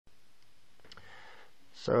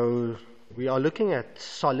So we are looking at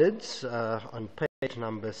solids on page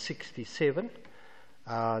number 67.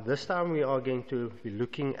 This time we are going to be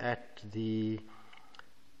looking at the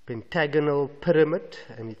pentagonal pyramid,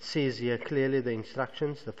 and it says here clearly the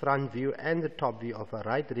instructions: the front view and the top view of a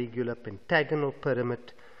right regular pentagonal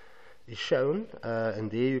pyramid is shown,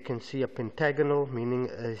 and there you can see a pentagonal,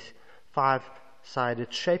 meaning a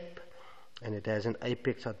five-sided shape, and it has an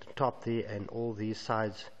apex at the top there, and all these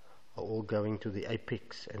sides are all going to the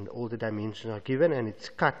apex, and all the dimensions are given, and it's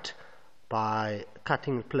cut by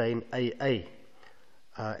cutting plane AA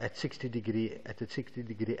at a 60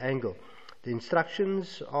 degree angle. The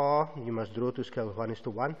instructions are: you must draw to scale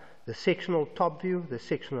 1:1, the sectional top view, the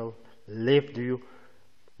sectional left view,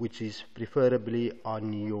 which is preferably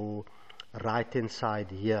on your right hand side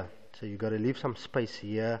here. So you've got to leave some space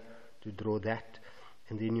here to draw that,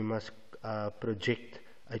 and then you must project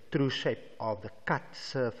a true shape of the cut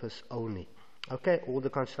surface only. Okay, all the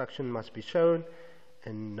construction must be shown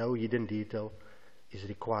and no hidden detail is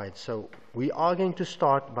required. So we are going to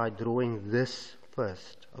start by drawing this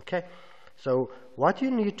first. Okay, so what you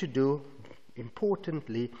need to do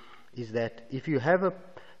importantly is that if you have a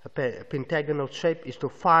pentagonal shape, is to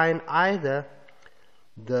find either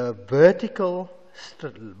the vertical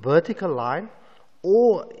line,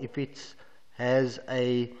 or if it has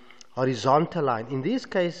a horizontal line. In this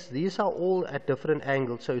case, these are all at different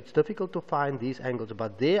angles, so it's difficult to find these angles,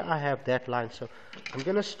 but there I have that line. So I'm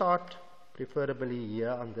going to start preferably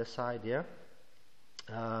here on this side here.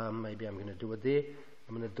 Maybe I'm going to do it there.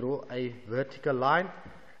 I'm going to draw a vertical line,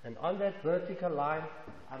 and on that vertical line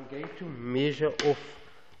I'm going to measure off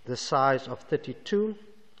the size of 32.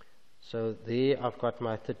 So there I've got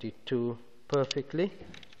my 32 perfectly.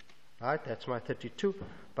 Right, that's my 32.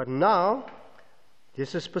 But now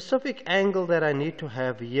there's a specific angle that I need to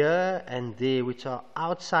have here and there, which are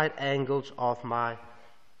outside angles of my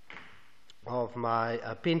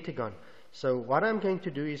pentagon. So what I'm going to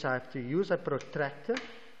do is I have to use a protractor,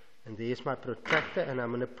 and there's my protractor, and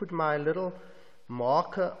I'm going to put my little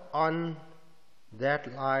marker on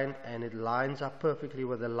that line, and it lines up perfectly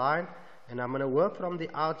with the line, and I'm going to work from the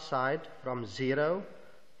outside from 0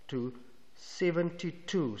 to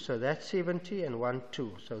 72. So that's 70 and 1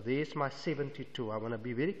 2. So there's my 72. I want to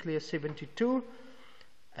be very clear, 72,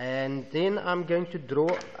 and then I'm going to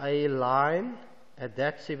draw a line at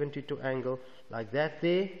that 72 angle like that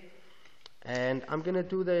there, and I'm going to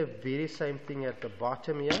do the very same thing at the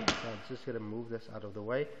bottom here. So I'm just going to move this out of the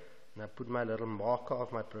way, and I put my little marker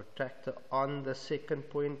of my protractor on the second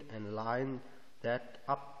point and line that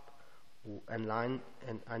up, and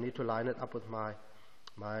I need to line it up with my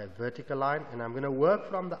vertical line, and I'm going to work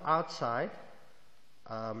from the outside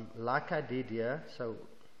like I did here. So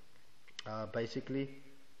basically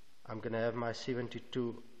I'm going to have my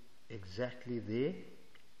 72 exactly there,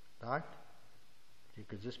 right? You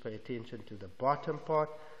could just pay attention to the bottom part,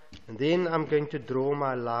 and then I'm going to draw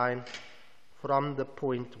my line from the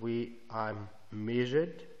point where I'm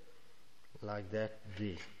measured like that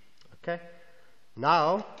there. Okay,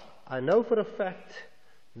 now I know for a fact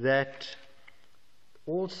that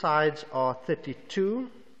all sides are 32,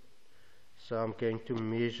 so I'm going to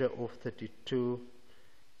measure off 32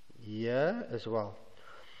 here as well.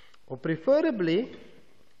 Or preferably,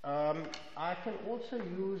 I can also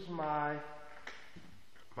use my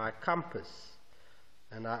compass,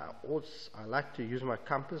 and I like to use my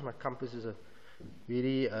compass. My compass is a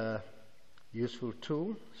very useful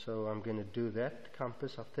tool, so I'm going to do that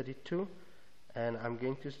compass of 32, and I'm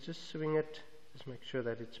going to just swing it. Just make sure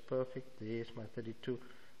that it's perfect. There's my 32,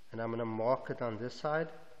 and I'm going to mark it on this side,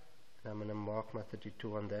 and I'm going to mark my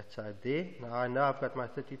 32 on that side there. Now I know I've got my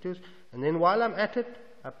 32s, and then while I'm at it,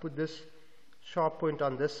 I put this sharp point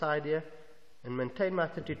on this side here and maintain my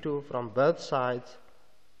 32 from both sides,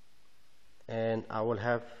 and I will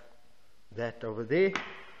have that over there,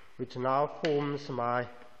 which now forms my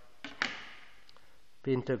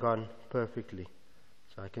pentagon perfectly.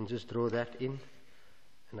 So I can just draw that in,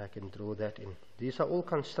 and I can draw that in. These are all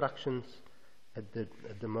constructions at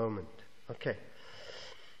the moment. Okay.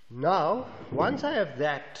 Now, once I have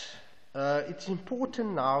that, it's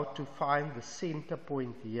important now to find the center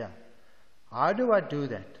point here. How do I do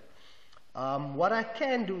that? What I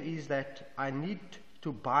can do is that I need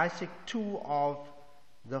to bisect 2 of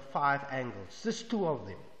the 5 angles, just 2 of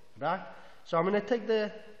them, right? So I'm going to take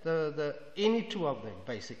the any 2 of them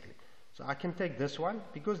basically. So I can take this one,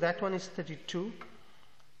 because that one is 32.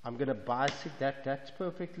 I'm going to bisect that. That's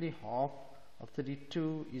perfectly half of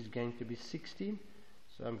 32 is going to be 16.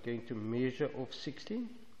 So I'm going to measure off 16.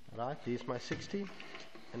 Right, there's my 16,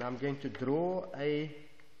 and I'm going to draw a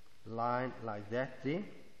line like that there.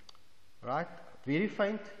 right, very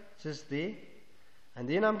faint, just there. And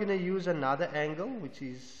then I'm going to use another angle, which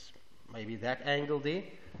is maybe that angle there,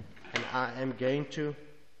 and I am going to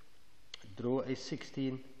draw a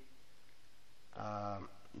 16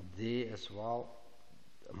 there as well.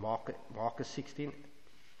 Marker 16.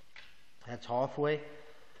 That's halfway.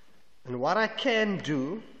 And what I can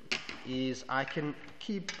do is I can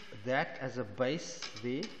keep that as a base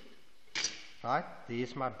there. Right,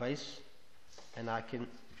 there's my base, and I can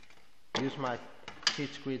use my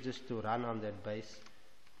set square just to run on that base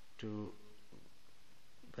to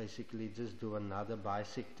basically just do another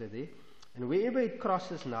bisector there. And wherever it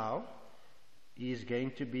crosses now is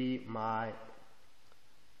going to be my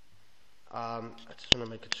I just want to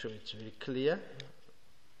make it sure it's very clear.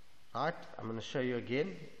 Right, I'm going to show you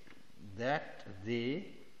again. That there,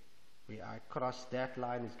 where I cross that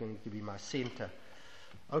line, is going to be my center.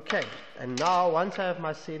 Okay, and now once I have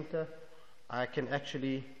my center, I can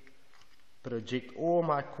actually project all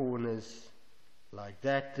my corners like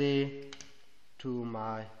that there to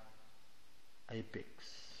my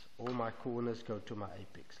apex. All my corners go to my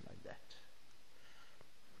apex like that.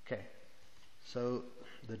 Okay, so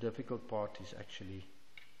the difficult part is actually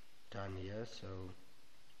done here. So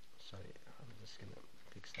sorry, I'm just going to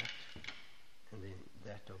fix that, and then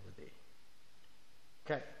that over there.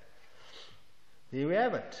 Okay, there we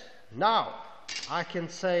have it. Now I can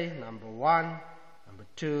say number 1, number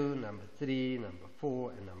 2, number 3, number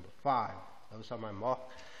 4, and number 5. Those are my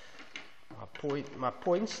my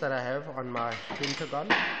points that I have on my pentagon.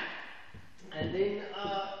 And then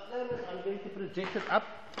I'm going to project it up,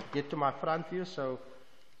 get to my front view, so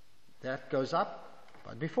that goes up.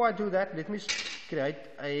 But before I do that, let me create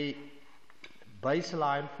a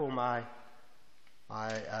baseline for my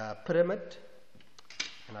pyramid,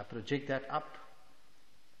 and I project that up.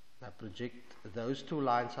 I project those two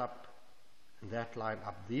lines up and that line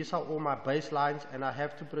up. These are all my baselines, and I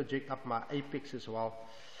have to project up my apex as well.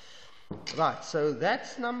 Right, so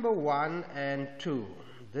that's number 1 and 2.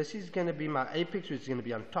 This is going to be my apex, which is going to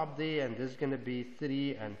be on top there, and this is going to be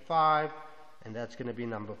 3 and 5, and that's going to be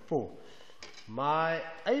number 4. My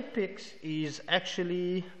apex is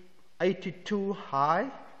actually 82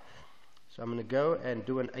 high, so I'm going to go and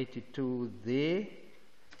do an 82 there,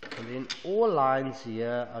 and then all lines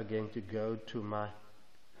here are going to go to my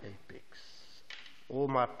apex. All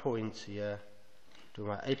my points here to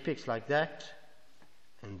my apex like that,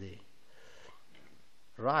 and there.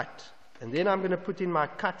 Right, and then I'm going to put in my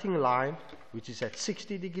cutting line, which is at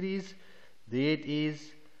 60 degrees. There it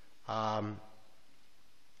is.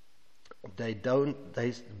 They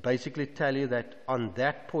basically tell you that on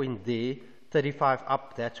that point there, 35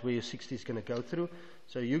 up, that's where your 60 is going to go through.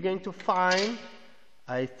 So you're going to find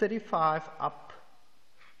a 35 up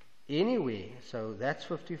anywhere. So that's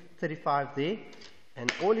 35 there,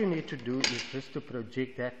 and all you need to do is just to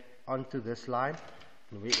project that onto this line,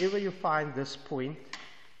 and wherever you find this point,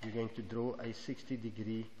 you're going to draw a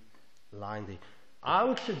 60-degree line there. I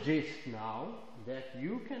would suggest now that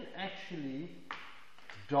you can actually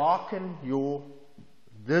darken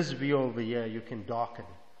this view over here. You can darken.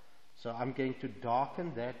 So I'm going to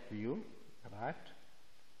darken that view, right?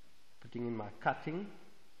 Putting in my cutting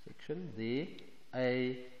section there,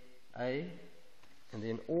 A, and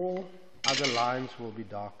then all other lines will be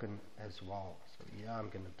darkened as well. So yeah, I'm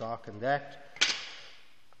going to darken that.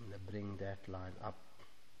 I'm going to bring that line up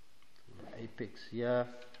to my apex here,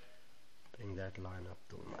 bring that line up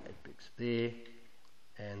to my apex there,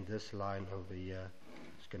 and this line over here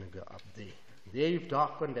is going to go up there. There you've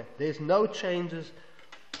darkened that. There's no changes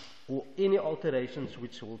or any alterations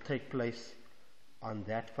which will take place on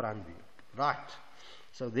that front view. Right,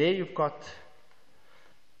 so there you've got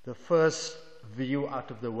the first view out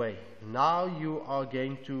of the way. Now you are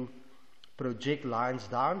going to project lines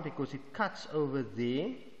down, because it cuts over there,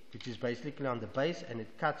 which is basically on the base, and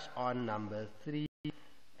it cuts on number 3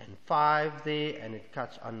 and 5 there, and it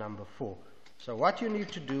cuts on number 4. So what you need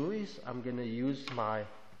to do is, I'm going to use my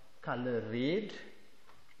color red.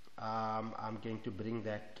 I'm going to bring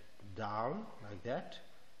that down like that,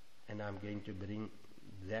 and I'm going to bring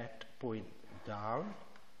that point down,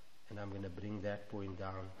 and I'm going to bring that point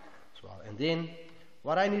down as well. And then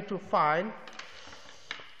what I need to find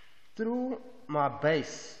through my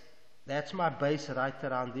base, that's my base right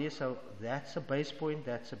around there, so that's a base point,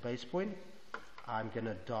 that's a base point. I'm going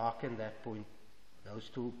to darken that point, those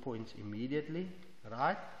 2 points immediately,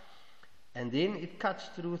 right? And then it cuts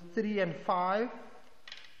through 3 and 5.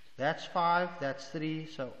 That's 5, that's 3.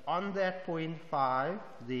 So on that point 5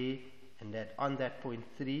 there, and that on that point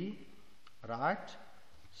 3, right?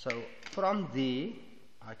 So from there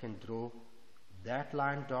I can draw that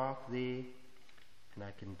line dark there, and and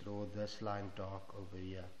I can draw this line dark over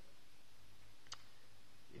here.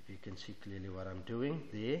 If you can see clearly what I'm doing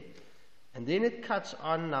there. And then it cuts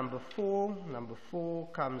on number 4. Number 4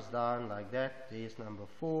 comes down like that. There's number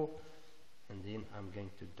 4. And then I'm going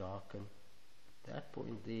to darken that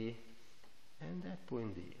point there and that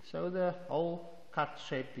point there. So the whole cut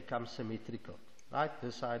shape becomes symmetrical. Right?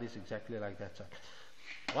 This side is exactly like that side.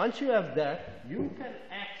 Once you have that, you can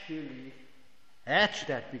actually hatch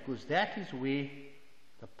that, because that is where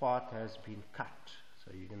the part has been cut.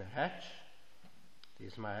 So you're going to hatch.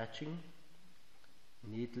 There's my hatching.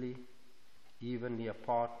 Neatly, evenly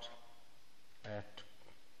apart at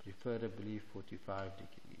preferably 45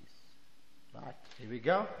 degrees. Right, here we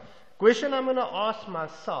go. Question I'm going to ask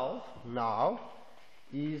myself now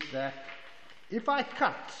is that if I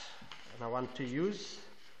cut, and I want to use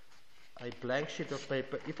a blank sheet of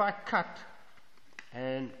paper, if I cut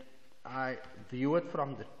and I view it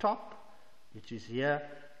from the top, which is here,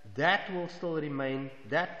 that will still remain,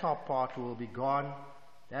 that top part will be gone,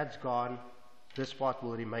 that's gone, this part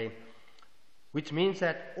will remain, which means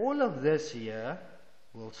that all of this here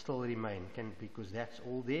will still remain, because that's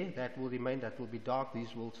all there, that will remain, that will be dark,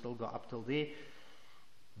 these will still go up till there.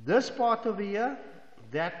 This part over here,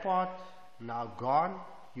 that part now gone,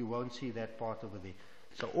 you won't see that part over there.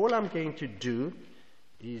 So all I'm going to do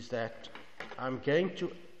is that I'm going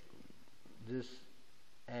to just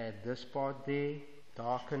add this part there,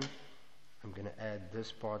 darken. I'm going to add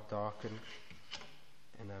this part, darken.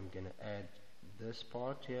 And I'm going to add this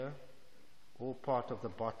part here, all part of the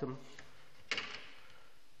bottom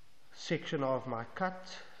section of my cut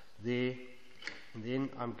there. And then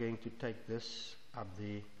I'm going to take this up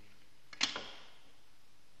there.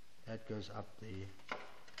 That goes up there.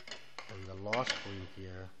 And the last point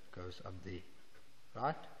here goes up there.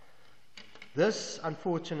 Right? This,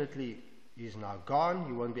 unfortunately, is now gone.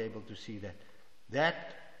 You won't be able to see that.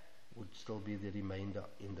 That would still be the remainder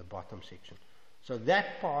in the bottom section. So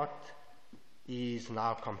that part is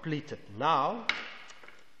now completed. Now,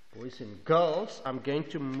 boys and girls, I'm going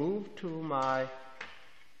to move to my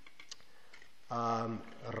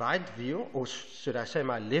right view, or should I say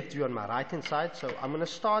my left view on my right hand side. So I'm going to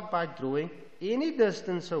start by drawing any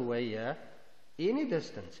distance away here, any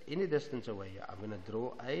distance away here. I'm going to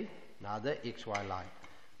draw another XY line,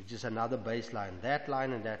 which is another baseline, that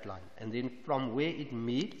line and that line. And then from where it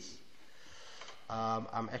meets,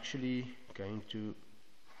 I'm actually going to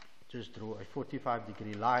just draw a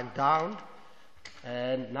 45-degree line down.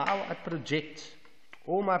 And now I project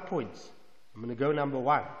all my points. I'm going to go number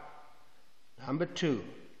 1, number 2,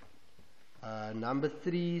 number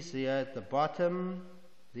 3 is here at the bottom,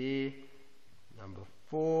 there, number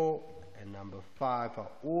 4 and number 5 are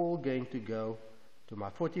all going to go to my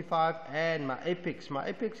 45, and my apex. My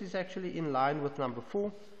apex is actually in line with number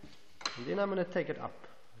 4, and then I'm going to take it up.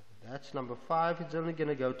 That's number 5, it's only going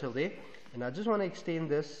to go till there, and I just want to extend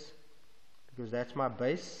this because that's my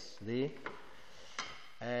base there.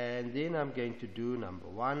 And then I'm going to do number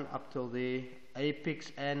 1 up till there,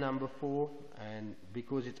 apex and number 4, and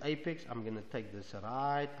because it's apex I'm going to take this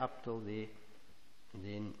right up till there, and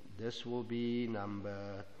then this will be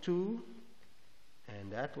number 2,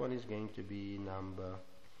 and that one is going to be number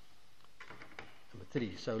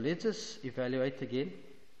 3. So let's just evaluate again.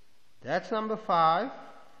 That's number 5,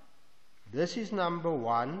 this is number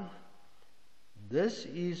 1, this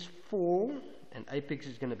is 4, and apex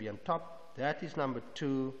is going to be on top. That is number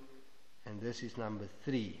 2, and this is number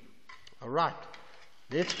 3. Alright,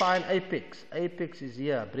 let's find apex. Apex is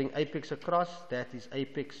here. Bring apex across. That is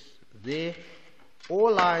apex there.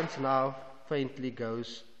 All lines now faintly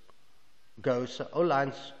all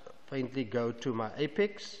lines faintly go to my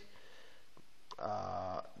apex.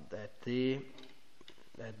 That there.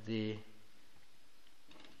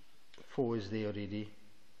 4 is there already.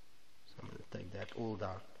 So I'm going to take that all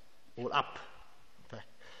down, all up.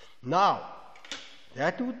 Now,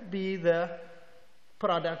 that would be the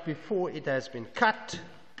product before it has been cut.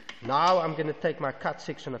 Now I'm going to take my cut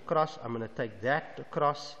section across. I'm going to take that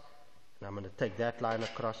across, and I'm going to take that line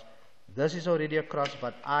across. This is already across,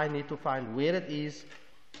 but I need to find where it is.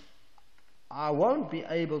 I won't be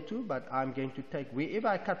able to, but I'm going to take, wherever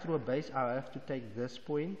I cut through a base, I have to take this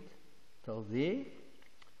point till there,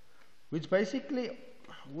 which basically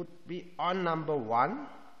would be on number 1,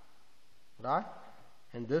 right?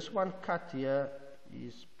 And this one cut here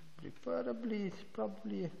is preferably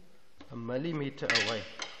probably a millimeter away.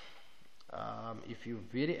 If you're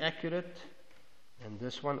very accurate, and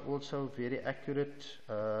this one also very accurate,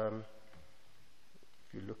 if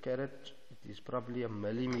you look at it, it is probably a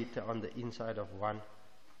millimeter on the inside of 1,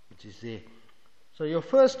 which is there. So your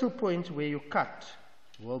first 2 points where you cut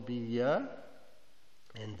will be here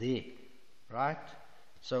and there, right?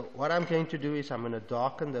 So what I'm going to do is I'm going to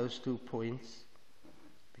darken those 2 points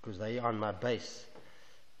because they are on my base.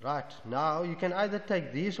 Right, now you can either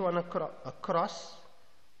take these one across,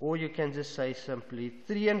 or you can just say simply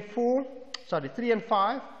 3 and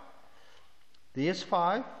 5. There's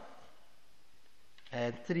 5,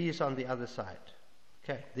 and 3 is on the other side.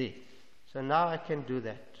 Okay, there. So now I can do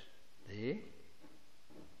that there.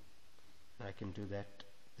 I can do that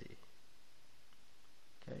there.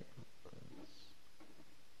 Okay,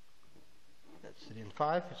 that's 3 and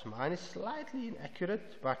 5. So mine is slightly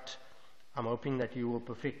inaccurate, but I'm hoping that you will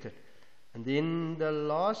perfect it. And then the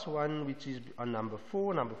last one, which is on number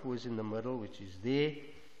 4. Number 4 is in the middle, which is there.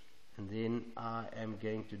 And then I am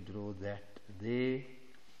going to draw that there.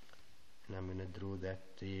 And I'm going to draw that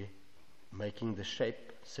there, making the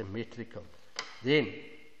shape symmetrical. Then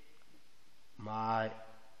my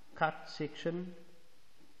cut section,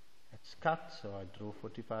 that's cut. So I draw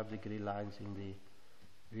 45-degree lines in there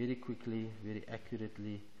very quickly, very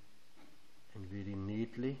accurately, and very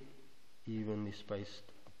neatly, evenly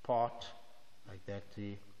spaced apart, like that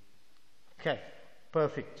there. Okay,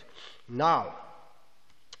 perfect. Now,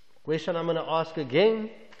 question I'm going to ask again.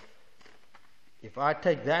 If I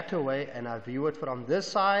take that away and I view it from this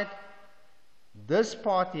side, this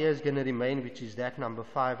part here is going to remain, which is that number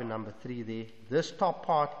 5 and number 3 there. This top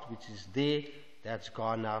part, which is there, that's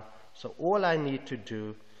gone now. So all I need to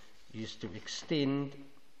do is to extend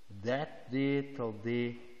that there till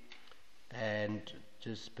there, and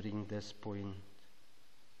just bring this point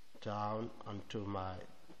down onto my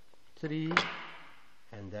 3,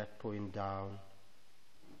 and that point down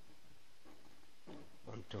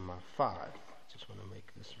onto my 5. Just want to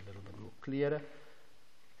make this a little bit more clearer.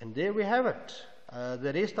 And there we have it.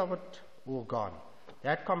 The rest of it all gone.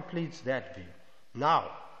 That completes that view.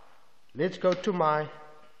 Now, let's go to my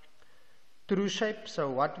true shape. So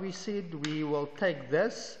what we said, we will take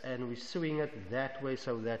this and we swing it that way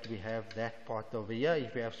so that we have that part over here.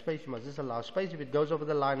 If you have space, you must just allow space. If it goes over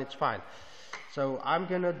the line, it's fine. So I'm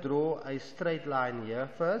going to draw a straight line here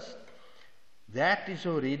first. That is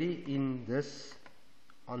already in this,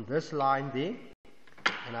 on this line there.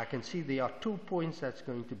 And I can see there are 2 points that's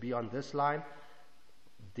going to be on this line.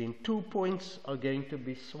 Then 2 points are going to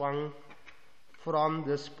be swung from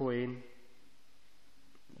this point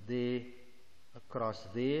there across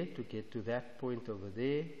there to get to that point over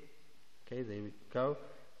there. Okay, there we go.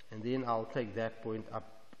 And then I'll take that point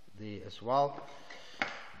up there as well.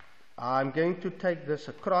 I'm going to take this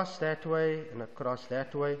across that way and across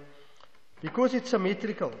that way. Because it's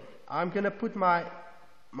symmetrical, I'm going to put my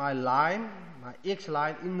line, my X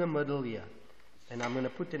line in the middle here. And I'm going to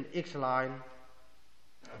put an X line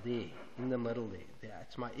there, in the middle there.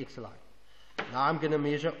 That's my X line. Now I'm going to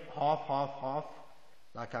measure half, half, half,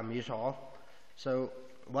 like I measure half. So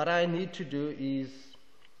what I need to do is,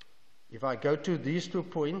 if I go to these 2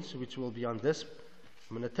 points, which will be on this,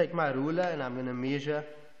 I'm going to take my ruler and I'm going to measure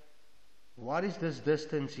what is this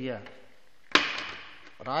distance here.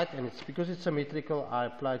 Right, and it's because it's symmetrical, I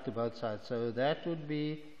apply it to both sides. So that would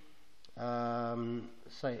be,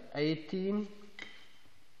 say 18.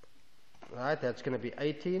 Right, that's going to be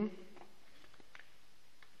 18.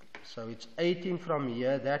 So it's 18 from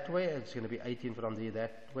here that way. It's going to be 18 from there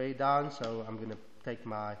that way down. So I'm going to take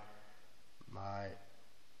my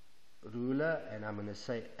ruler and I'm going to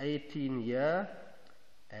say 18 here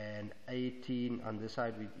and 18 on this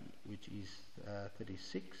side, which is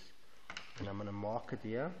 36. And I'm going to mark it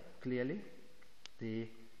here clearly, there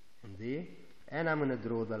and there, and I'm going to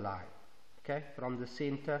draw the line. Okay, from the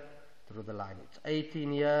center, draw the line. It's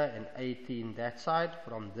 18 here and 18 that side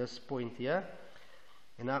from this point here.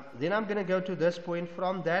 And then I'm going to go to this point,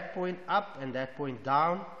 from that point up and that point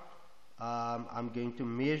down. I'm going to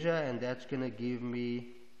measure, and that's going to give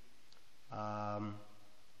me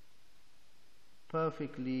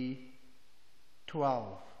perfectly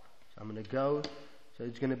 12. So I'm going to go. So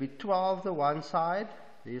it's going to be 12 the one side.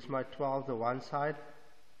 There's my 12 the one side,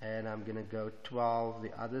 and I'm going to go 12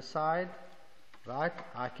 the other side. Right,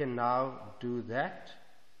 I can now do that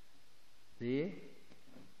there,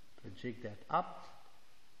 project that up,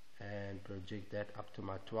 and project that up to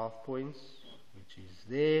my 12 points, which is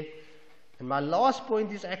there. And my last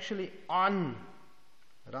point is actually on,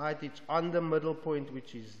 right, it's on the middle point,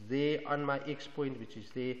 which is there, on my X point, which is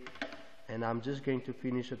there. And I'm just going to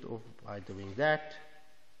finish it off by doing that,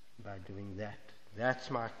 That's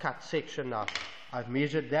my cut section now. I've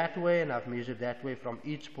measured that way and I've measured that way from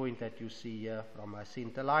each point that you see here from my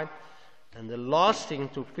center line. And the last thing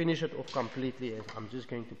to finish it off completely is I'm just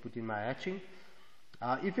going to put in my hatching.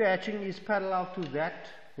 If your hatching is parallel to that,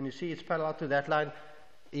 when you see it's parallel to that line,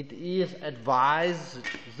 it is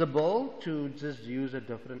advisable to just use a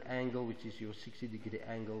different angle, which is your 60-degree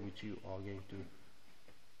angle, which you are going to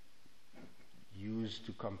use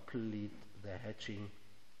to complete the hatching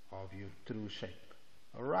of your true shape.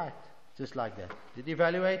 Alright, just like that. Did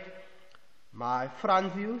evaluate my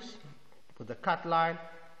front views with the cut line,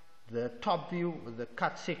 the top view with the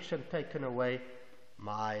cut section taken away,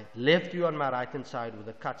 my left view on my right hand side with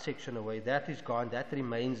the cut section away, that is gone, that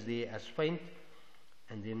remains there as faint,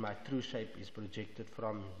 and then my true shape is projected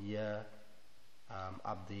from here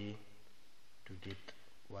up there to get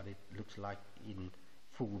what it looks like in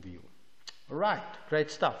full view. Alright,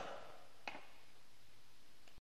 great stuff.